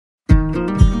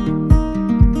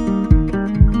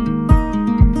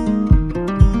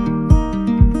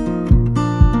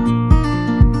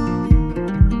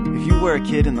were a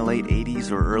kid in the late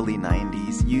 80s or early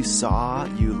 90s, you saw,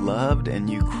 you loved, and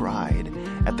you cried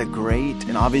at the great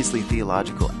and obviously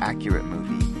theological accurate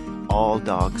movie, All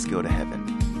Dogs Go to Heaven.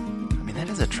 I mean, that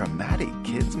is a traumatic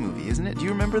kids movie, isn't it? Do you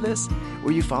remember this?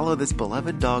 Where you follow this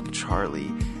beloved dog, Charlie,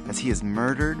 as he is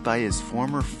murdered by his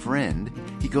former friend.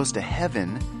 He goes to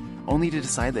heaven only to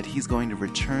decide that he's going to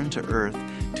return to earth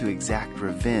to exact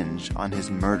revenge on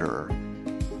his murderer.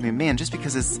 I mean, man, just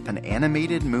because it's an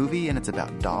animated movie and it's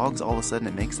about dogs, all of a sudden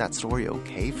it makes that story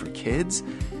okay for kids?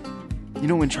 You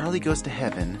know, when Charlie goes to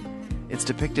heaven, it's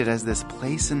depicted as this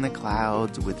place in the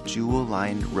clouds with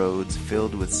jewel-lined roads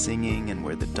filled with singing and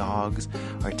where the dogs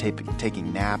are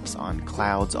taking naps on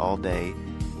clouds all day.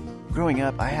 Growing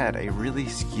up, I had a really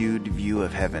skewed view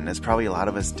of heaven, as probably a lot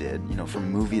of us did, you know,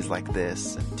 from movies like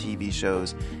this and TV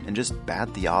shows and just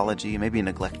bad theology, maybe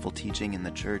neglectful teaching in the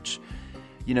church.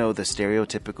 You know, the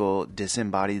stereotypical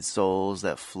disembodied souls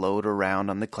that float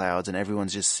around on the clouds and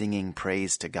everyone's just singing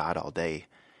praise to God all day.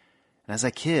 And as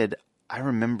a kid, I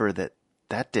remember that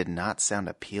did not sound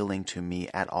appealing to me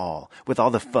at all. With all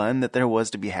the fun that there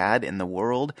was to be had in the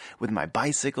world, with my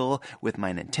bicycle, with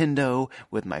my Nintendo,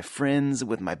 with my friends,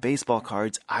 with my baseball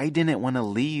cards, I didn't want to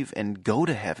leave and go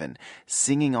to heaven,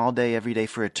 singing all day, every day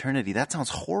for eternity. That sounds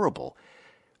horrible.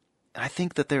 And I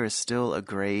think that there is still a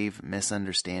grave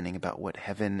misunderstanding about what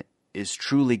heaven is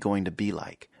truly going to be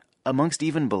like, amongst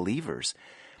even believers.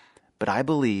 But I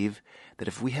believe that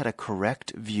if we had a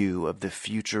correct view of the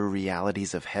future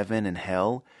realities of heaven and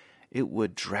hell, it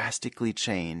would drastically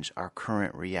change our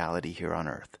current reality here on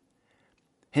earth.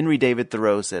 Henry David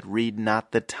Thoreau said, "Read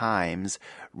not the times,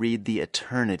 read the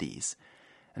eternities."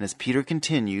 And as Peter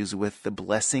continues with the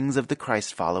blessings of the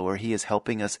Christ follower, he is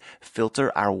helping us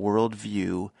filter our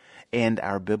worldview and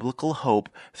our biblical hope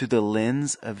through the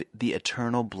lens of the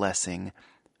eternal blessing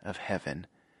of heaven.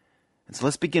 And so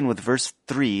let's begin with verse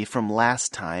 3 from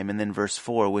last time, and then verse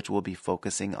 4, which we'll be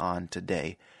focusing on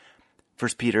today.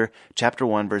 1 Peter chapter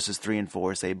 1, verses 3 and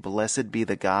 4 say, "Blessed be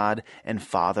the God and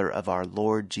Father of our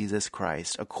Lord Jesus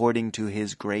Christ. According to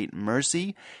his great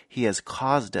mercy, he has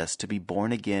caused us to be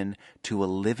born again to a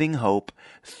living hope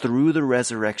through the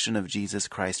resurrection of Jesus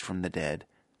Christ from the dead,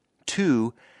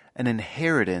 to an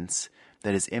inheritance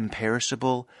that is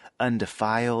imperishable,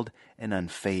 undefiled, and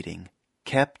unfading,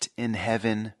 kept in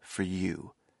heaven for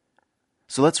you."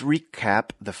 So let's recap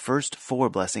the first 4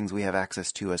 blessings we have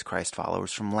access to as Christ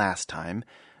followers from last time.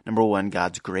 Number 1,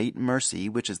 God's great mercy,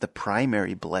 which is the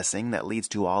primary blessing that leads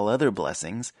to all other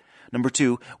blessings. Number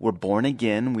 2, we're born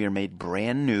again. We are made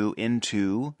brand new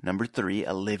into, number 3,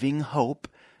 a living hope,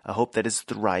 a hope that is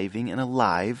thriving and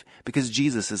alive because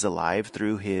Jesus is alive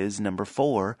through his, number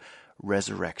 4,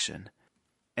 resurrection.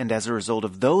 And as a result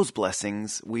of those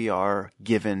blessings, we are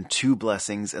given 2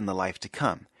 blessings in the life to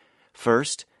come.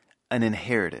 First, an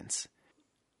inheritance.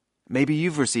 Maybe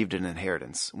you've received an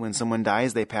inheritance. When someone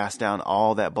dies, they pass down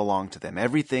all that belonged to them.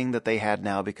 Everything that they had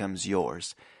now becomes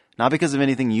yours. Not because of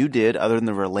anything you did other than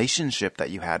the relationship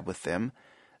that you had with them.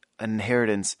 An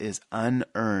inheritance is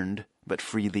unearned but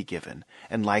freely given.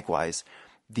 And likewise,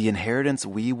 the inheritance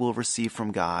we will receive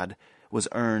from God was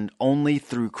earned only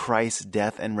through Christ's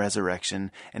death and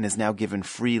resurrection and is now given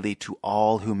freely to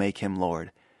all who make him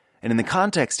Lord. And in the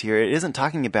context here, it isn't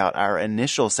talking about our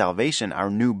initial salvation, our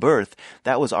new birth.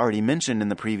 That was already mentioned in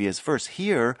the previous verse.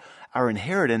 Here, our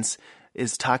inheritance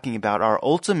is talking about our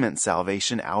ultimate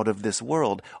salvation out of this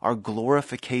world, our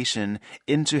glorification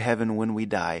into heaven when we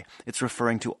die. It's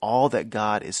referring to all that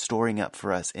God is storing up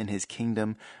for us in his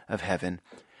kingdom of heaven.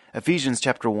 Ephesians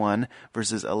chapter 1,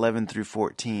 verses 11 through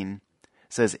 14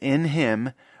 says, "In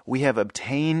him we have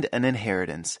obtained an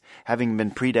inheritance, having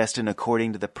been predestined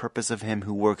according to the purpose of him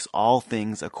who works all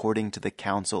things according to the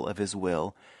counsel of his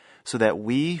will, so that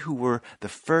we who were the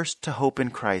first to hope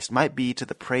in Christ might be to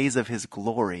the praise of his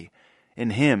glory.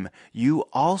 In him you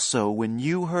also, when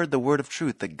you heard the word of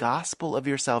truth, the gospel of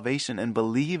your salvation, and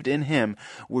believed in him,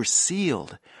 were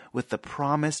sealed with the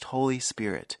promised Holy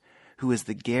Spirit, who is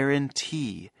the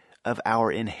guarantee of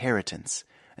our inheritance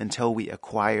until we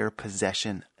acquire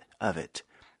possession of it,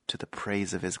 to the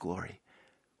praise of his glory."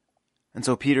 And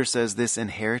so Peter says this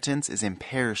inheritance is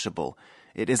imperishable.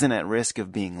 It isn't at risk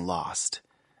of being lost.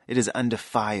 It is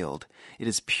undefiled. It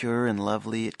is pure and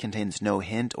lovely. It contains no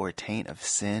hint or taint of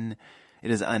sin.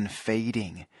 It is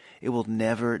unfading. It will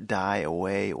never die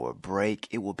away or break.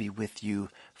 It will be with you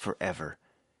forever.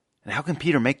 And how can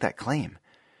Peter make that claim?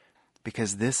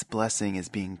 Because this blessing is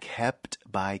being kept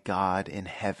by God in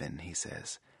heaven, he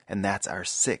says. And that's our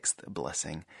 6th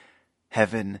blessing.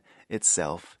 Heaven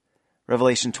itself,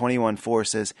 Revelation 21:4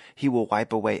 says, He will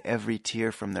wipe away every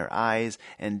tear from their eyes,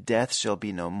 and death shall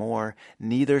be no more.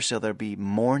 Neither shall there be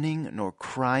mourning, nor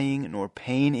crying, nor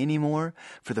pain anymore,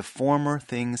 for the former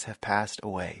things have passed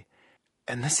away.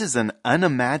 And this is an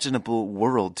unimaginable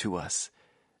world to us.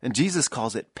 And Jesus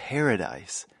calls it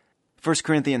paradise. 1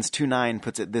 Corinthians 2:9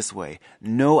 puts it this way,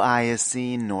 No eye has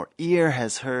seen, nor ear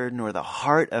has heard, nor the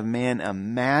heart of man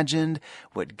imagined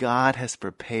what God has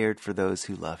prepared for those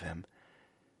who love Him.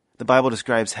 The Bible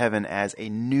describes heaven as a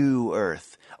new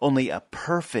earth, only a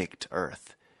perfect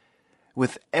earth,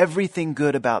 with everything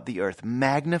good about the earth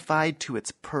magnified to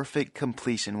its perfect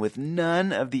completion, with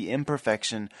none of the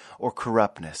imperfection or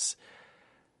corruptness.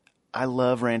 I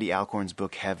love Randy Alcorn's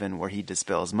book, Heaven, where he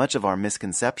dispels much of our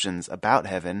misconceptions about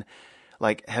heaven,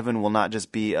 like heaven will not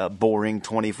just be a boring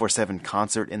 24/7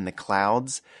 concert in the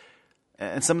clouds.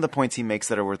 And some of the points he makes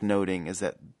that are worth noting is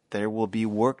that there will be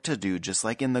work to do, just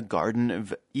like in the Garden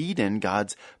of Eden,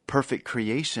 God's perfect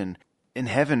creation. In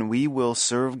heaven, we will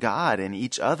serve God and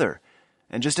each other.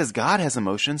 And just as God has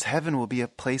emotions, heaven will be a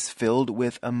place filled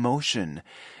with emotion.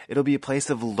 It'll be a place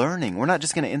of learning. We're not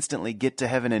just going to instantly get to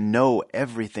heaven and know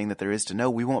everything that there is to know.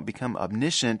 We won't become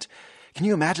omniscient. Can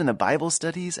you imagine the Bible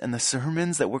studies and the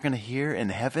sermons that we're going to hear in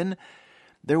heaven?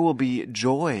 There will be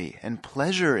joy and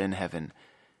pleasure in heaven.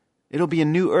 It'll be a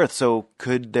new earth, so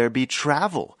could there be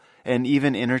travel and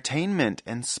even entertainment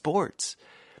and sports?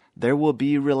 There will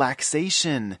be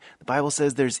relaxation. The Bible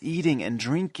says there's eating and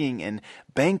drinking and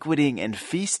banqueting and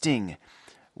feasting.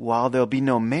 While there'll be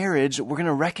no marriage, we're going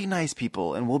to recognize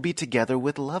people and we'll be together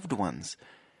with loved ones.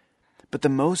 But the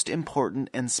most important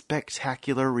and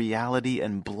spectacular reality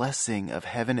and blessing of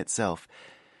heaven itself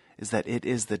is that it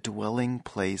is the dwelling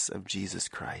place of Jesus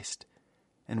Christ.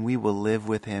 And we will live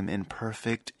with Him in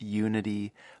perfect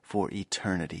unity for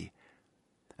eternity.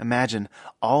 Imagine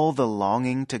all the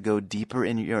longing to go deeper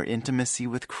in your intimacy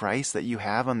with Christ that you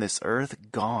have on this earth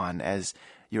gone as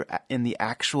you're in the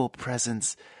actual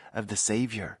presence of the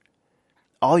Savior.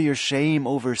 All your shame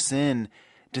over sin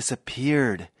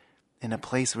disappeared in a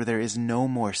place where there is no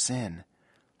more sin.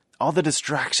 All the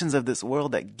distractions of this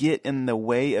world that get in the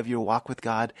way of your walk with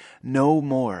God, no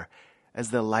more,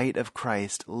 as the light of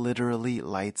Christ literally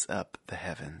lights up the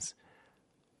heavens.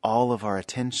 All of our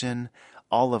attention,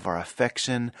 all of our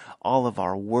affection, all of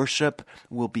our worship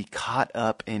will be caught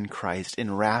up in Christ,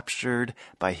 enraptured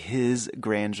by His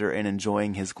grandeur and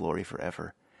enjoying His glory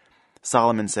forever.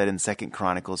 Solomon said in 2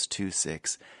 Chronicles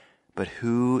 2:6, But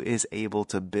who is able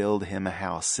to build him a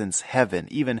house, since heaven,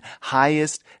 even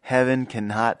highest heaven,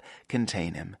 cannot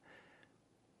contain him?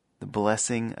 The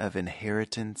blessing of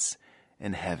inheritance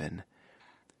in heaven.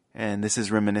 And this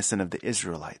is reminiscent of the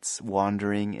Israelites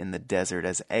wandering in the desert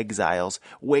as exiles,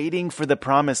 waiting for the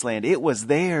promised land. It was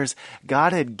theirs.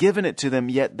 God had given it to them,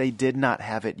 yet they did not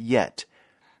have it yet.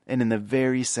 And in the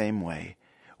very same way,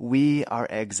 we are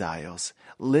exiles,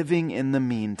 living in the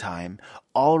meantime,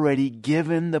 already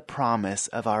given the promise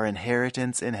of our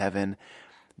inheritance in heaven,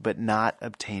 but not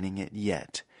obtaining it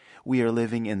yet. We are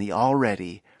living in the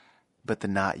already, but the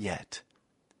not yet.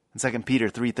 In 2 Peter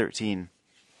 3:13,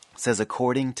 says,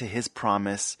 according to His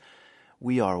promise,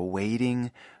 we are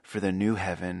waiting for the new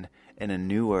heaven and a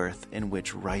new earth in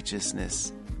which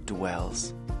righteousness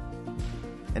dwells.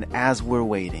 And as we're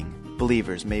waiting,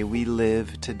 believers, may we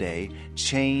live today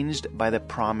changed by the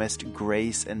promised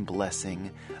grace and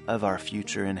blessing of our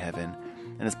future in heaven.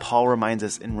 And as Paul reminds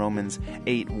us in Romans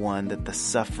 8:1, that the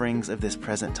sufferings of this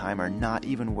present time are not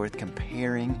even worth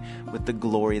comparing with the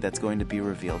glory that's going to be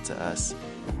revealed to us.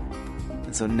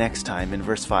 And so next time in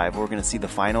verse 5, we're going to see the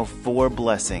final 4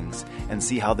 blessings and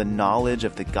see how the knowledge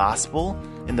of the gospel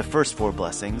in the first 4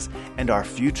 blessings and our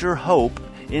future hope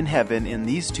in heaven in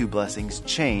these 2 blessings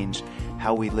change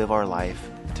how we live our life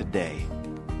today.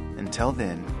 Until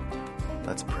then,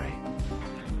 let's pray.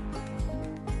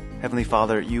 Heavenly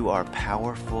Father, You are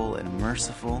powerful and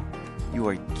merciful. You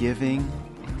are giving,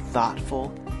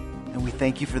 thoughtful, and we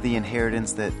thank You for the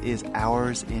inheritance that is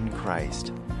ours in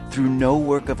Christ. Through no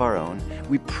work of our own,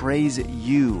 we praise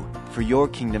You for Your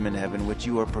kingdom in heaven, which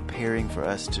You are preparing for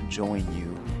us to join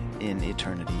You in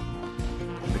eternity.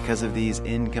 And because of these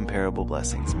incomparable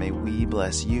blessings, may we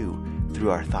bless You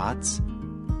through our thoughts,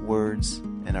 words,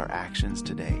 and our actions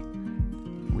today.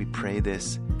 We pray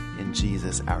this in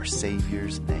Jesus, our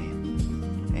Savior's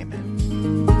name.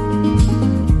 Amen.